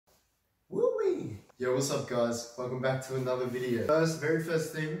Yo, what's up guys? Welcome back to another video. Very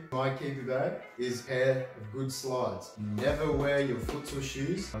first thing, my keeper bag is a pair of good slides. Never wear your futsal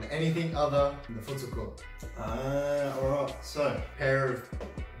shoes on anything other than the futsal court. Alright, so pair of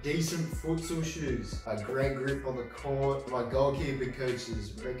decent futsal shoes, a great grip on the court. My goalkeeper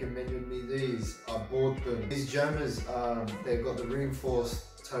coaches recommended me these. I bought them. These jammers, they've got the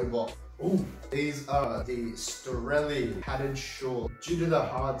reinforced toe box. Ooh, these are the Storelli padded shorts. Due to the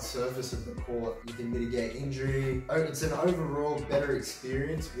hard surface of the court, you can mitigate injury. Oh, it's an overall better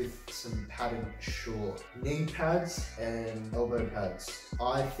experience with some padded shorts. Knee pads and elbow pads,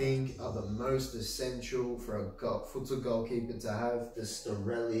 I think, are the most essential for a futsal goalkeeper to have. The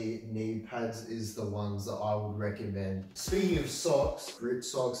Storelli knee pads is the ones that I would recommend. Speaking of socks, grip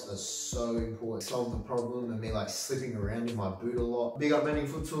socks are so important. Solve the problem of me like slipping around in my boot a lot. Big up Manning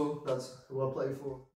Futsal, that's who I play for.